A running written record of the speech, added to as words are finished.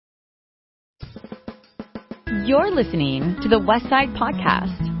You're listening to the Westside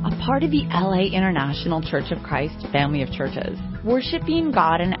Podcast, a part of the LA International Church of Christ family of churches, worshiping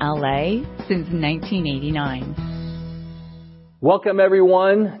God in LA since 1989. Welcome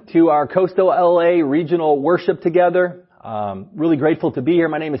everyone to our Coastal LA regional worship together. Really grateful to be here.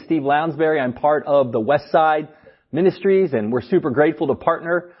 My name is Steve Lounsbury. I'm part of the Westside Ministries, and we're super grateful to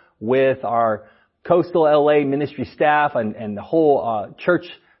partner with our Coastal LA ministry staff and the whole church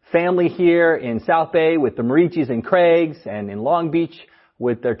family here in South Bay with the Marichis and Craigs, and in Long Beach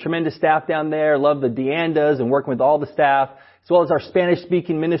with their tremendous staff down there. Love the Deandas and working with all the staff, as well as our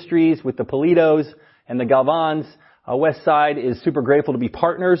Spanish-speaking ministries with the Politos and the Galvans. Westside is super grateful to be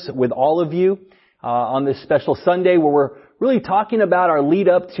partners with all of you on this special Sunday where we're really talking about our lead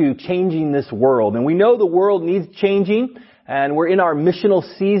up to changing this world. And we know the world needs changing, and we're in our missional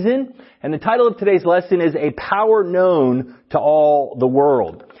season. And the title of today's lesson is A Power Known to All the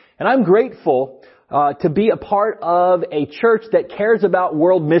World. And I'm grateful to be a part of a church that cares about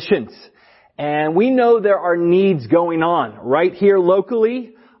world missions. And we know there are needs going on right here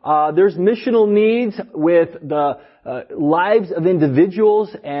locally. There's missional needs with the lives of individuals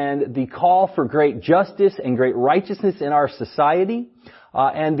and the call for great justice and great righteousness in our society.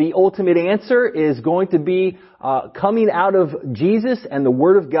 And the ultimate answer is going to be coming out of Jesus and the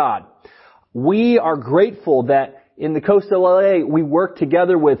Word of God. We are grateful that in the Coastal LA, we work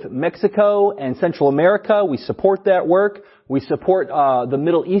together with Mexico and Central America. We support that work. We support the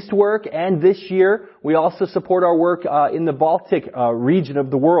Middle East work. And this year, we also support our work in the Baltic region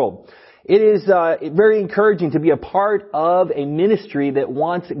of the world. It is very encouraging to be a part of a ministry that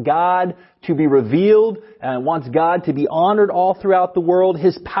wants God to be revealed and wants God to be honored all throughout the world.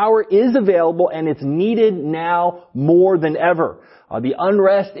 His power is available, and it's needed now more than ever. The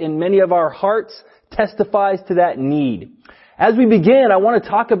unrest in many of our hearts testifies to that need. As we begin, I want to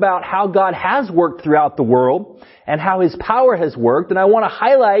talk about how God has worked throughout the world and how His power has worked. And I want to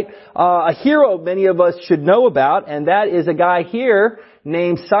highlight a hero many of us should know about, and that is a guy here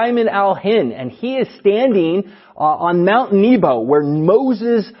named Simon Al-Hin. And he is standing on Mount Nebo, where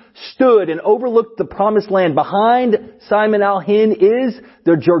Moses stood and overlooked the promised land. Behind Simon Al-Hin is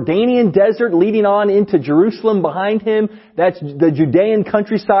the Jordanian desert leading on into Jerusalem. Behind him, that's the Judean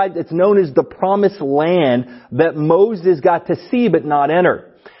countryside that's known as the promised land that Moses got to see but not enter.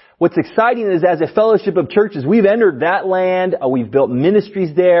 What's exciting is, as a fellowship of churches, we've entered that land. We've built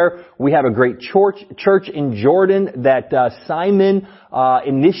ministries there. We have a great church in Jordan that Simon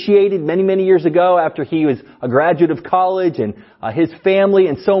initiated many years ago after he was a graduate of college, and his family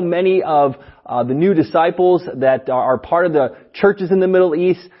and so many of the new disciples that are part of the churches in the Middle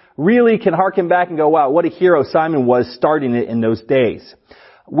East really can harken back and go, wow, what a hero Simon was starting it in those days.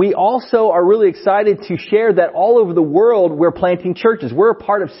 We also are really excited to share that all over the world we're planting churches. We're a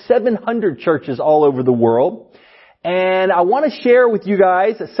part of 700 churches all over the world. And I want to share with you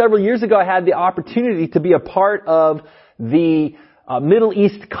guys, several years ago I had the opportunity to be a part of the Middle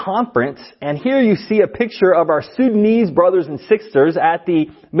East Conference. And here you see a picture of our Sudanese brothers and sisters at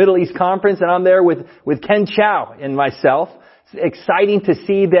the Middle East Conference. And I'm there with Ken Chow and myself. Exciting to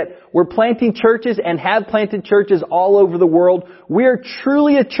see that we're planting churches and have planted churches all over the world. We're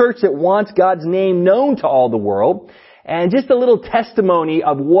truly a church that wants God's name known to all the world. And just a little testimony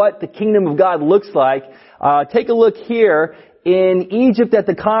of what the kingdom of God looks like. Take a look here in Egypt at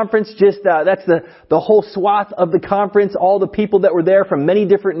the conference. That's the whole swath of the conference, all the people that were there from many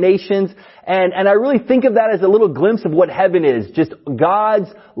different nations. And I really think of that as a little glimpse of what heaven is. Just God's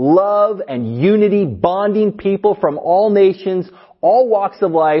love and unity, bonding people from all nations, all walks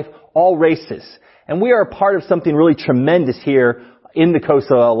of life, all races. And we are a part of something really tremendous here in the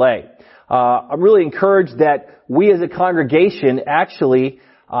Coastal LA. I'm really encouraged that we as a congregation actually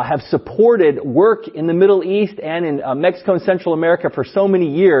have supported work in the Middle East and in Mexico and Central America for so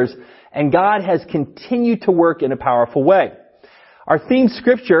many years, and God has continued to work in a powerful way. Our theme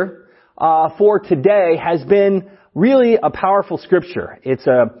scripture for today has been really a powerful scripture. It's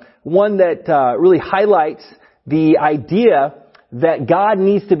one that really highlights the idea that God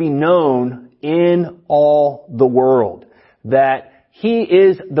needs to be known in all the world, that He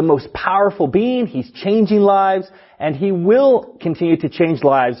is the most powerful being. He's changing lives, and He will continue to change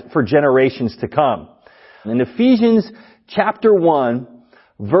lives for generations to come. In Ephesians chapter 1,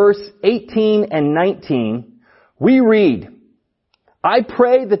 verse 18 and 19, we read, I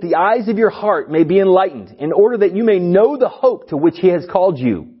pray that the eyes of your heart may be enlightened, in order that you may know the hope to which He has called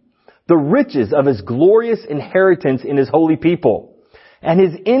you, the riches of His glorious inheritance in His holy people, and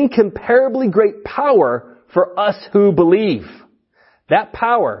His incomparably great power for us who believe. That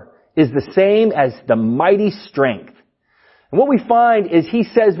power is the same as the mighty strength. And what we find is He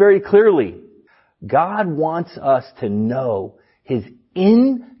says very clearly, God wants us to know His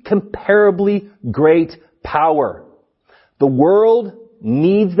incomparably great power. The world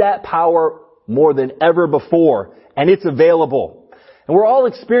needs that power more than ever before, and it's available. And we're all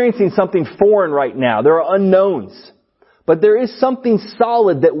experiencing something foreign right now. There are unknowns. But there is something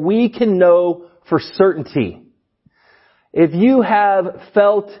solid that we can know for certainty. If you have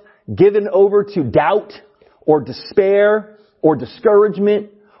felt given over to doubt or despair or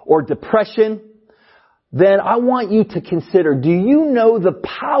discouragement or depression, then I want you to consider, do you know the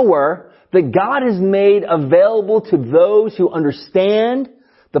power that God has made available to those who understand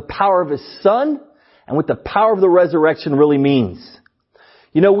the power of His Son and what the power of the resurrection really means?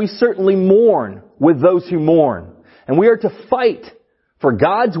 You know, we certainly mourn with those who mourn. And we are to fight for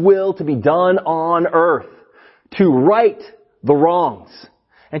God's will to be done on earth, to right the wrongs,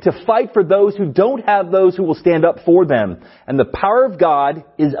 and to fight for those who don't have those who will stand up for them. And the power of God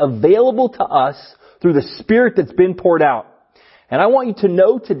is available to us through the Spirit that's been poured out. And I want you to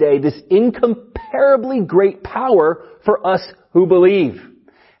know today this incomparably great power for us who believe.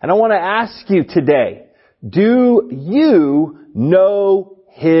 And I want to ask you today, do you know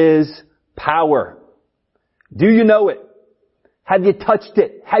His power? Do you know it? Have you touched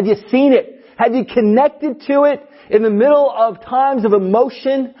it? Have you seen it? Have you connected to it in the middle of times of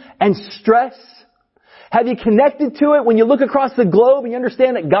emotion and stress? Have you connected to it when you look across the globe and you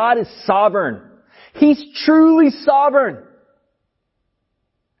understand that God is sovereign? He's truly sovereign.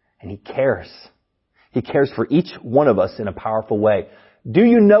 And He cares. He cares for each one of us in a powerful way. Do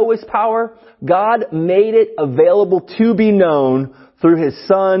you know His power? God made it available to be known through His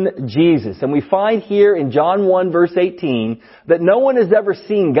Son, Jesus. And we find here in John 1 verse 18 that no one has ever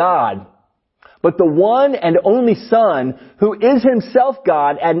seen God, but the one and only Son, who is Himself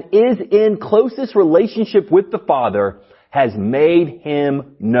God and is in closest relationship with the Father, has made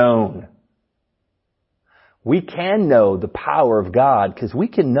Him known. We can know the power of God because we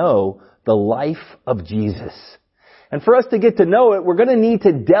can know the life of Jesus. And for us to get to know it, we're going to need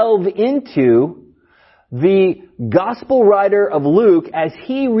to delve into the gospel writer of Luke, as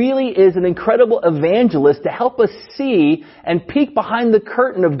he really is an incredible evangelist to help us see and peek behind the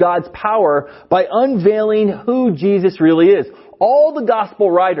curtain of God's power by unveiling who Jesus really is. All the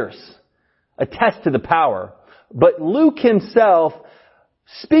gospel writers attest to the power, but Luke himself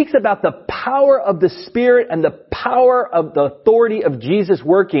speaks about the power of the Spirit and the power of the authority of Jesus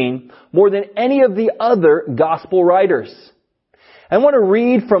working more than any of the other gospel writers. I want to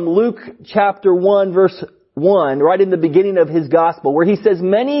read from Luke chapter 1 verse 1, right in the beginning of his gospel, where he says,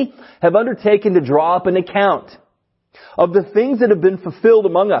 "Many have undertaken to draw up an account of the things that have been fulfilled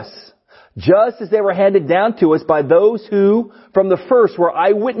among us, just as they were handed down to us by those who from the first were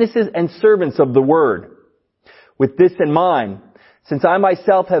eyewitnesses and servants of the word. With this in mind, since I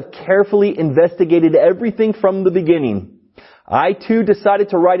myself have carefully investigated everything from the beginning, I too decided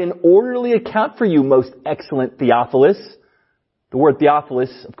to write an orderly account for you, most excellent Theophilus." The word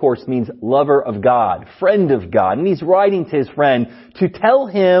Theophilus, of course, means lover of God, friend of God. And he's writing to his friend to tell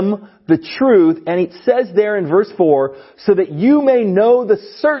him the truth. And it says there in verse 4, "so that you may know the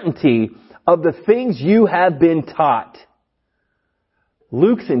certainty of the things you have been taught."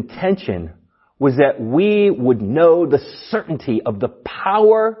 Luke's intention was that we would know the certainty of the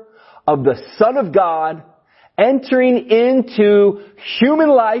power of the Son of God entering into human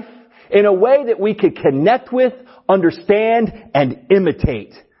life in a way that we could connect with, understand, and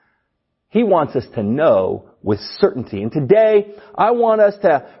imitate. He wants us to know with certainty. And today, I want us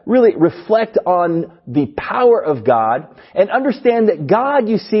to really reflect on the power of God and understand that God,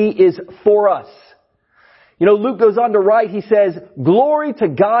 you see, is for us. You know, Luke goes on to write, he says, "Glory to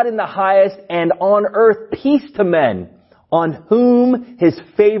God in the highest, and on earth peace to men, on whom His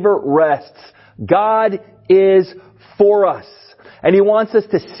favor rests." God is for us. And He wants us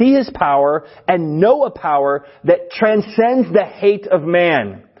to see His power and know a power that transcends the hate of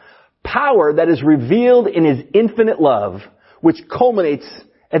man. Power that is revealed in His infinite love, which culminates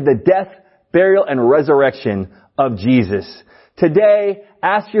at the death, burial, and resurrection of Jesus. Today,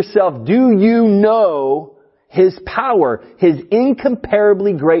 ask yourself, do you know His power, His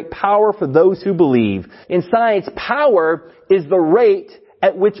incomparably great power for those who believe? In science, power is the rate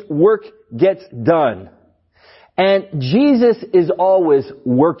at which work gets done. And Jesus is always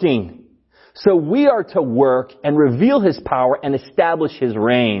working. So we are to work and reveal His power and establish His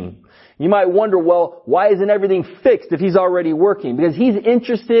reign. You might wonder, well, why isn't everything fixed if He's already working? Because He's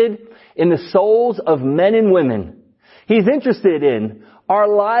interested in the souls of men and women. He's interested in our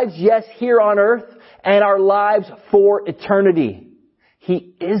lives, yes, here on earth, and our lives for eternity.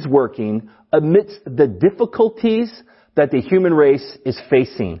 He is working amidst the difficulties, that the human race is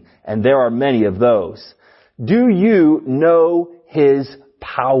facing, and there are many of those. Do you know His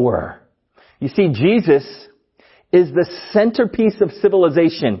power? You see, Jesus is the centerpiece of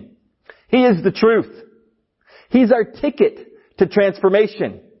civilization. He is the truth. He's our ticket to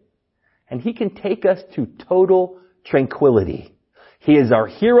transformation. And He can take us to total tranquility. He is our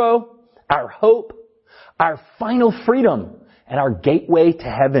hero, our hope, our final freedom, and our gateway to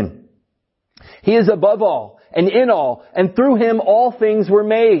heaven. He is above all and in all, and through Him all things were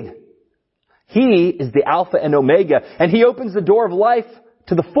made. He is the Alpha and Omega, and He opens the door of life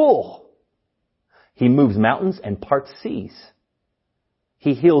to the full. He moves mountains and parts seas.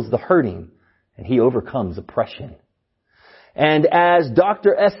 He heals the hurting, and He overcomes oppression. And as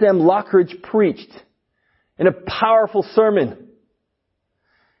Dr. S.M. Lockridge preached in a powerful sermon,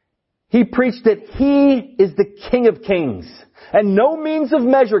 he preached that He is the King of Kings, and no means of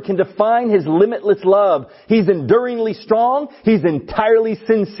measure can define His limitless love. He's enduringly strong. He's entirely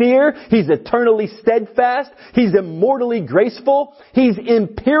sincere. He's eternally steadfast. He's immortally graceful. He's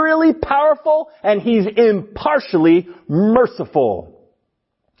imperially powerful, and He's impartially merciful.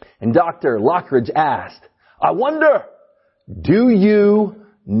 And Dr. Lockridge asked, I wonder, do you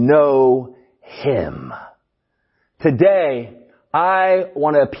know Him? Today, I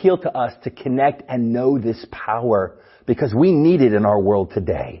want to appeal to us to connect and know this power because we need it in our world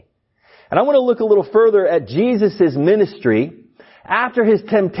today. And I want to look a little further at Jesus' ministry. After His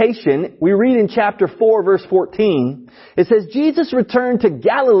temptation, we read in chapter 4, verse 14, it says, Jesus returned to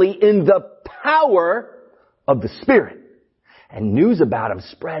Galilee in the power of the Spirit, and news about Him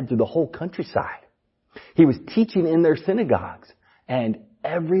spread through the whole countryside. He was teaching in their synagogues, and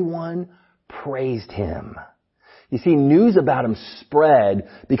everyone praised Him. You see, news about Him spread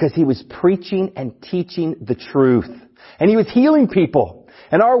because He was preaching and teaching the truth. And He was healing people.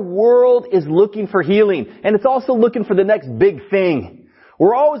 And our world is looking for healing. And it's also looking for the next big thing.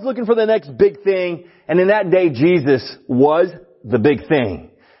 We're always looking for the next big thing. And in that day, Jesus was the big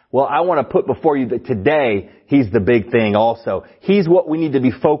thing. Well, I want to put before you that today, He's the big thing also. He's what we need to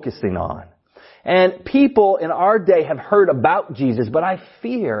be focusing on. And people in our day have heard about Jesus, but I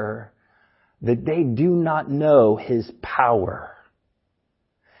fear that they do not know His power.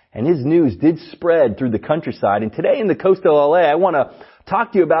 And His news did spread through the countryside. And today in the coastal LA, I want to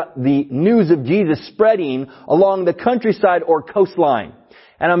talk to you about the news of Jesus spreading along the countryside or coastline.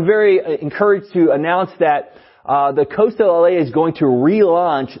 And I'm very encouraged to announce that the coastal LA is going to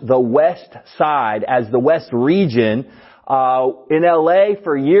relaunch the West Side as the West region. In LA,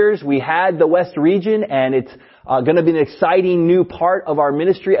 for years, we had the West region, and it's going to be an exciting new part of our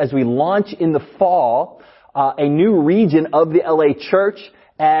ministry as we launch in the fall a new region of the LA church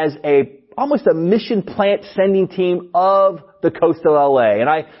as almost a mission plant sending team of the coastal LA. And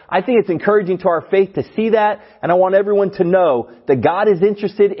I think it's encouraging to our faith to see that, and I want everyone to know that God is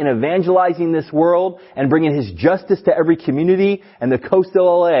interested in evangelizing this world and bringing His justice to every community, and the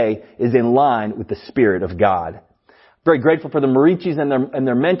coastal LA is in line with the Spirit of God. Very grateful for the Marichis and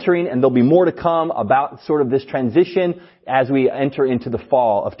their mentoring, and there'll be more to come about sort of this transition as we enter into the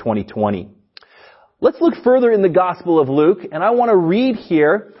fall of 2020. Let's look further in the Gospel of Luke, and I want to read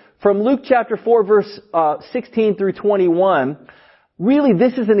here from Luke chapter 4, verse 16 through 21. Really,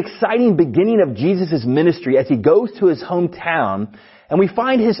 this is an exciting beginning of Jesus' ministry as He goes to His hometown, and we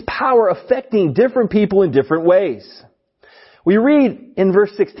find His power affecting different people in different ways. We read in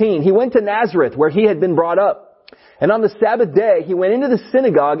verse 16, He went to Nazareth, where He had been brought up. And on the Sabbath day, He went into the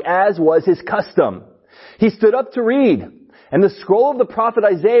synagogue as was His custom. He stood up to read, and the scroll of the prophet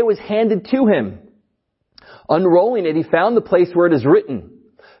Isaiah was handed to Him. Unrolling it, He found the place where it is written,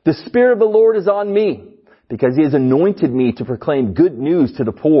 The Spirit of the Lord is on me, because He has anointed me to proclaim good news to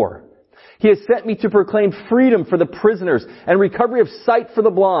the poor. He has sent me to proclaim freedom for the prisoners and recovery of sight for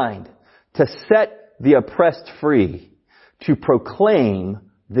the blind, to set the oppressed free, to proclaim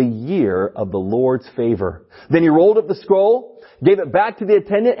the year of the Lord's favor. Then He rolled up the scroll, gave it back to the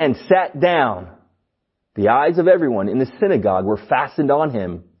attendant, and sat down. The eyes of everyone in the synagogue were fastened on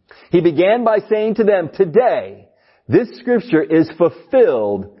Him. He began by saying to them, Today, this scripture is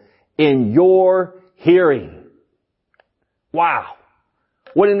fulfilled in your hearing. Wow.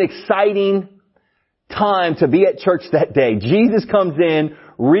 What an exciting time to be at church that day. Jesus comes in,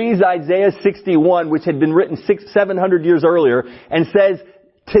 reads Isaiah 61, which had been written 700 years earlier, and says,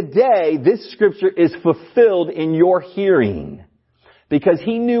 Today, this scripture is fulfilled in your hearing, because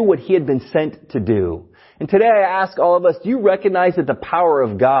He knew what He had been sent to do. And today I ask all of us, do you recognize that the power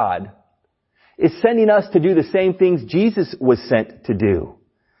of God is sending us to do the same things Jesus was sent to do?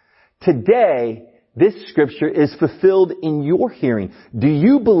 Today, this scripture is fulfilled in your hearing. Do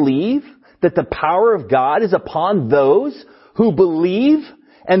you believe that the power of God is upon those who believe,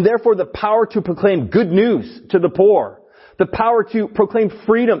 and therefore the power to proclaim good news to the poor, the power to proclaim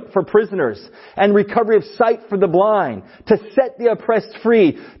freedom for prisoners and recovery of sight for the blind, to set the oppressed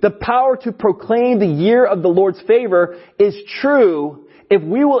free. The power to proclaim the year of the Lord's favor is true if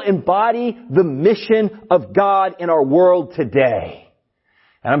we will embody the mission of God in our world today.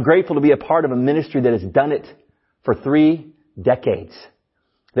 And I'm grateful to be a part of a ministry that has done it for 3 decades.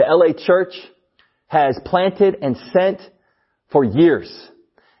 The LA Church has planted and sent for years.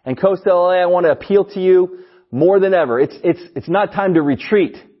 And Coastal LA, I want to appeal to you more than ever. It's not time to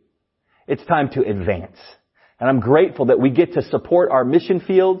retreat. It's time to advance. And I'm grateful that we get to support our mission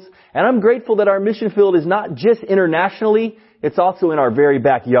fields. And I'm grateful that our mission field is not just internationally, it's also in our very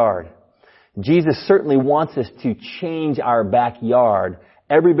backyard. Jesus certainly wants us to change our backyard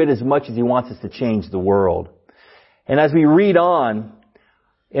every bit as much as He wants us to change the world. And as we read on,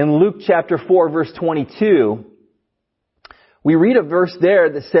 in Luke chapter 4, verse 22, we read a verse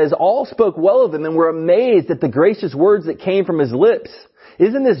there that says, all spoke well of him and were amazed at the gracious words that came from his lips.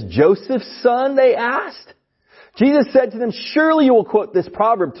 Isn't this Joseph's son? They asked. Jesus said to them, surely you will quote this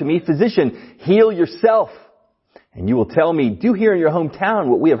proverb to me, physician, heal yourself. And you will tell me, do here in your hometown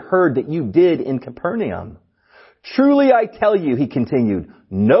what we have heard that you did in Capernaum. Truly I tell you, he continued,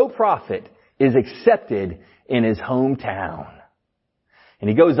 no prophet is accepted in his hometown. And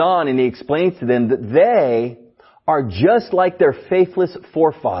he goes on and he explains to them that they are just like their faithless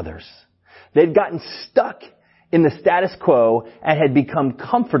forefathers. They'd gotten stuck in the status quo and had become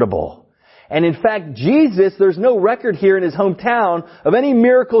comfortable. And in fact, Jesus, there's no record here in his hometown of any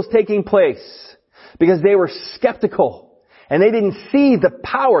miracles taking place because they were skeptical and they didn't see the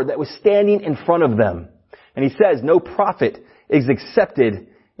power that was standing in front of them. And he says, no prophet is accepted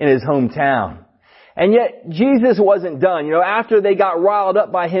in his hometown. And yet, Jesus wasn't done. You know, after they got riled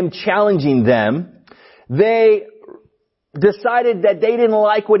up by him challenging them, they decided that they didn't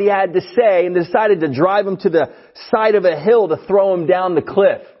like what he had to say and decided to drive him to the side of a hill to throw him down the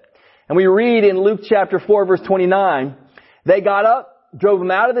cliff. And we read in Luke chapter 4 verse 29, they got up, drove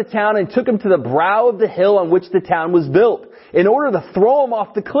him out of the town and took him to the brow of the hill on which the town was built in order to throw him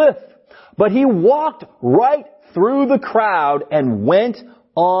off the cliff. But he walked right through the crowd and went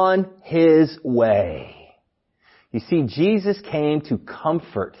on his way. You see, Jesus came to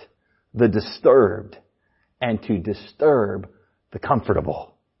comfort the disturbed and to disturb the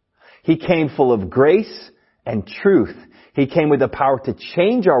comfortable. He came full of grace and truth. He came with the power to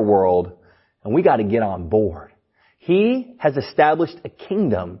change our world, and we got to get on board. He has established a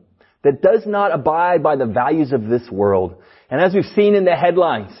kingdom that does not abide by the values of this world. And as we've seen in the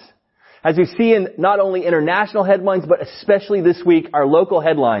headlines, as we see in not only international headlines, but especially this week, our local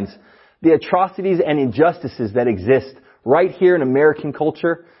headlines, the atrocities and injustices that exist right here in American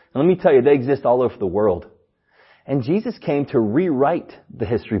culture. And let me tell you, they exist all over the world. And Jesus came to rewrite the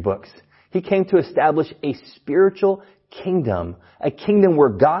history books. He came to establish a spiritual kingdom, a kingdom where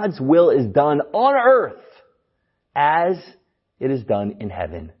God's will is done on earth as it is done in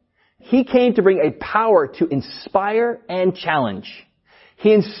heaven. He came to bring a power to inspire and challenge.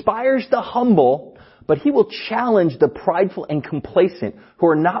 He inspires the humble, but he will challenge the prideful and complacent who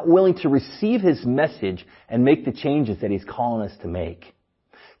are not willing to receive his message and make the changes that he's calling us to make.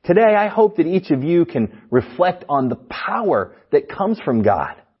 Today, I hope that each of you can reflect on the power that comes from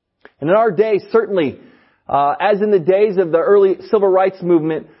God. And in our day, certainly, as in the days of the early civil rights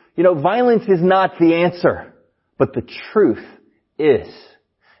movement, violence is not the answer, but the truth is.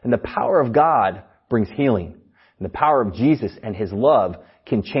 And the power of God brings healing. And the power of Jesus and his love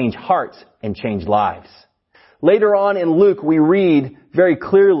can change hearts and change lives. Later on in Luke, we read very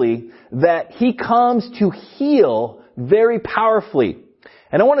clearly that he comes to heal very powerfully.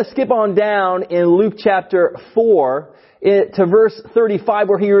 And I want to skip on down in Luke chapter 4 to verse 35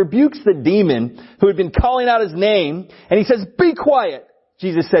 where he rebukes the demon who had been calling out his name. And he says, "Be quiet,"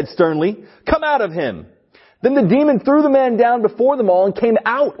 Jesus said sternly. "Come out of him." Then the demon threw the man down before them all and came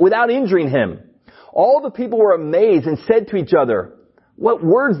out without injuring him. All the people were amazed and said to each other, "What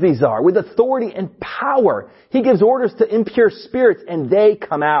words these are! With authority and power, he gives orders to impure spirits and they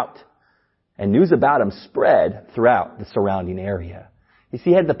come out." And news about him spread throughout the surrounding area. You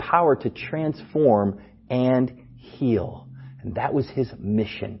see, he had the power to transform and heal. And that was his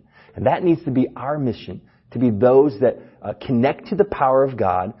mission. And that needs to be our mission, to be those that connect to the power of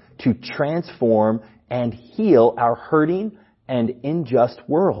God to transform and heal our hurting and unjust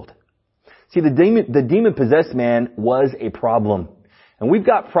world. See, the demon-possessed man was a problem. And we've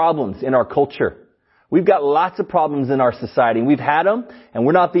got problems in our culture. We've got lots of problems in our society. And we've had them, and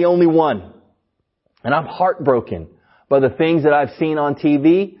we're not the only one. And I'm heartbroken by the things that I've seen on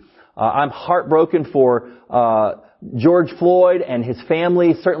TV, I'm heartbroken for George Floyd and his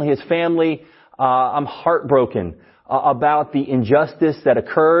family, certainly his family. I'm heartbroken about the injustice that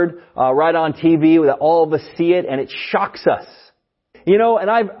occurred right on TV, that all of us see it, and it shocks us. You know, and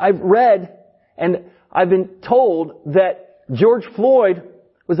I've read and I've been told that George Floyd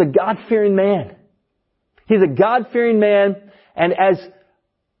was a God-fearing man. He's a God-fearing man, and as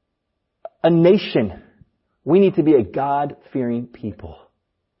a nation, we need to be a God-fearing people.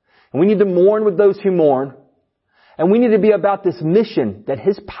 And we need to mourn with those who mourn. And we need to be about this mission that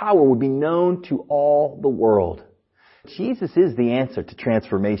His power would be known to all the world. Jesus is the answer to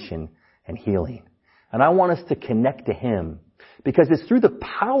transformation and healing. And I want us to connect to Him, because it's through the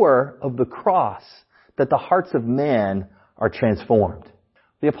power of the cross that the hearts of man are transformed.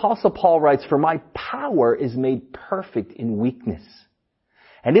 The Apostle Paul writes, "For my power is made perfect in weakness."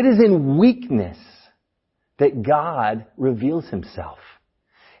 And it is in weakness that God reveals Himself.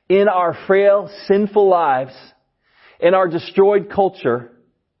 In our frail, sinful lives, in our destroyed culture,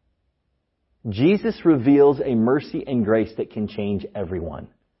 Jesus reveals a mercy and grace that can change everyone.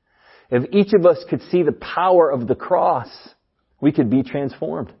 If each of us could see the power of the cross, we could be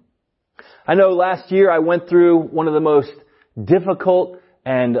transformed. I know last year I went through one of the most difficult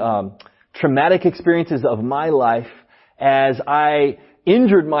and traumatic experiences of my life as I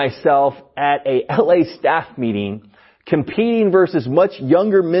injured myself at a LA staff meeting, competing versus much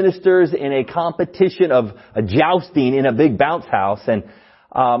younger ministers in a competition of a jousting in a big bounce house. And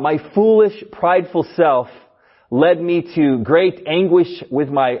my foolish, prideful self led me to great anguish with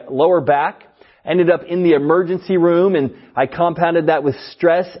my lower back. Ended up in the emergency room, and I compounded that with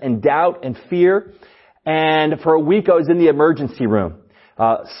stress and doubt and fear. And for a week I was in the emergency room.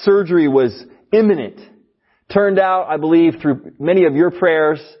 Surgery was imminent. Turned out, I believe, through many of your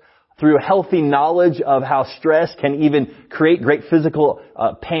prayers, through healthy knowledge of how stress can even create great physical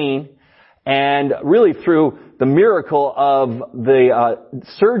pain, and really through the miracle of the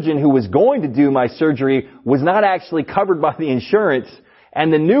surgeon who was going to do my surgery was not actually covered by the insurance,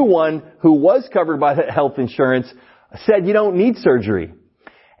 and the new one who was covered by the health insurance said, "You don't need surgery."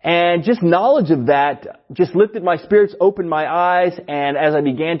 And just knowledge of that just lifted my spirits, opened my eyes, and as I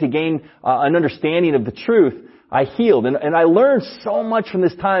began to gain an understanding of the truth, I healed. And I learned so much from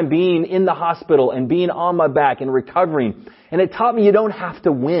this time being in the hospital and being on my back and recovering. And it taught me you don't have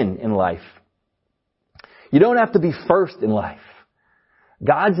to win in life. You don't have to be first in life.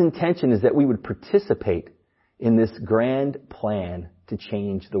 God's intention is that we would participate in this grand plan to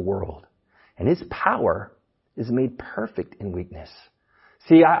change the world. And His power is made perfect in weakness.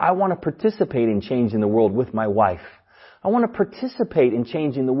 See, I want to participate in changing the world with my wife. I want to participate in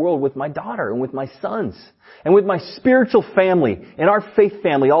changing the world with my daughter and with my sons and with my spiritual family and our faith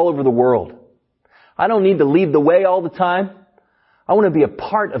family all over the world. I don't need to lead the way all the time. I want to be a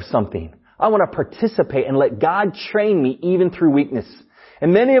part of something. I want to participate and let God train me even through weakness.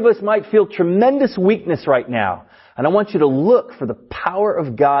 And many of us might feel tremendous weakness right now. And I want you to look for the power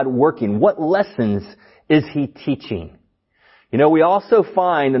of God working. What lessons is He teaching? You know, we also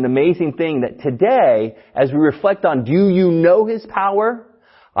find an amazing thing that today, as we reflect on, do you know His power?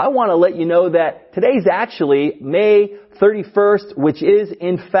 I want to let you know that today's actually May 31st, which is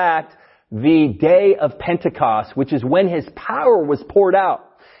in fact the day of Pentecost, which is when His power was poured out.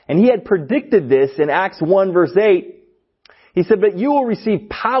 And He had predicted this in Acts 1 verse 8. He said, "But you will receive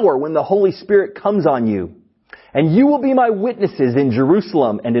power when the Holy Spirit comes on you. And you will be my witnesses in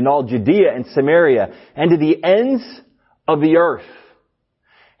Jerusalem and in all Judea and Samaria and to the ends of the earth."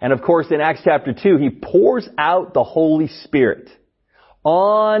 And of course, in Acts chapter 2, He pours out the Holy Spirit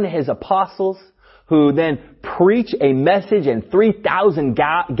on His apostles, who then preach a message, and 3,000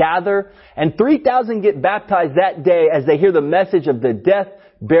 gather, and 3,000 get baptized that day as they hear the message of the death,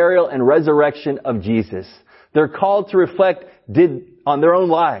 burial, and resurrection of Jesus. They're called to reflect on their own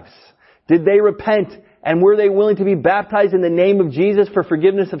lives. Did they repent, and were they willing to be baptized in the name of Jesus for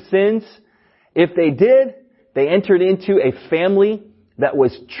forgiveness of sins? If they did, they entered into a family that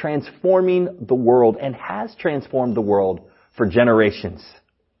was transforming the world and has transformed the world for generations.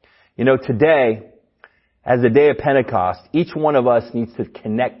 You know, today, as the day of Pentecost, each one of us needs to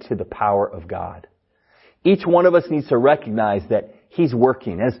connect to the power of God. Each one of us needs to recognize that He's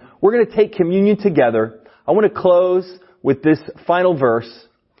working. As we're going to take communion together, I want to close with this final verse,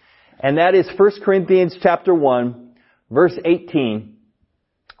 and that is 1 Corinthians chapter 1, verse 18,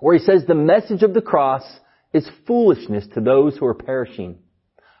 where he says, "The message of the cross is foolishness to those who are perishing,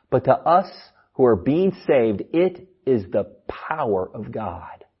 but to us who are being saved, it is the power of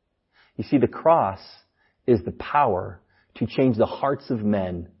God." You see, the cross is the power to change the hearts of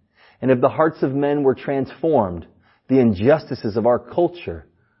men. And if the hearts of men were transformed, the injustices of our culture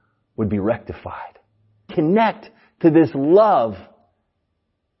would be rectified. Connect to this love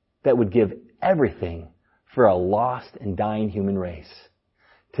that would give everything for a lost and dying human race.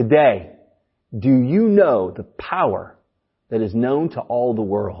 Today, do you know the power that is known to all the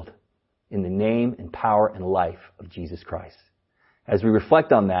world in the name and power and life of Jesus Christ? As we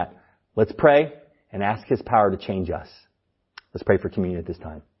reflect on that, let's pray and ask His power to change us. Let's pray for communion at this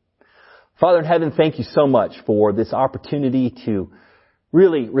time. Father in heaven, thank you so much for this opportunity to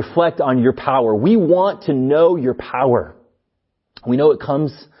really reflect on your power. We want to know your power. We know it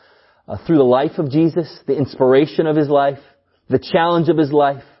comes through the life of Jesus, the inspiration of His life, the challenge of His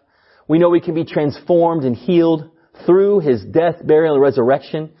life. We know we can be transformed and healed through His death, burial, and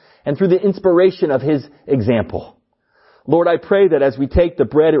resurrection, and through the inspiration of His example. Lord, I pray that as we take the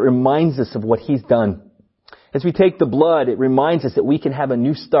bread, it reminds us of what He's done. As we take the blood, it reminds us that we can have a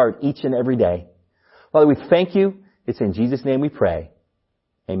new start each and every day. Father, we thank you. It's in Jesus' name we pray.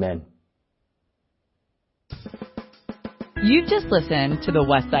 Amen. You've just listened to the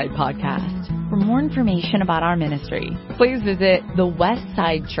Westside Podcast. For more information about our ministry, please visit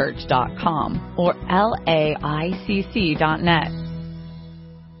thewestsidechurch.com or laicc.net.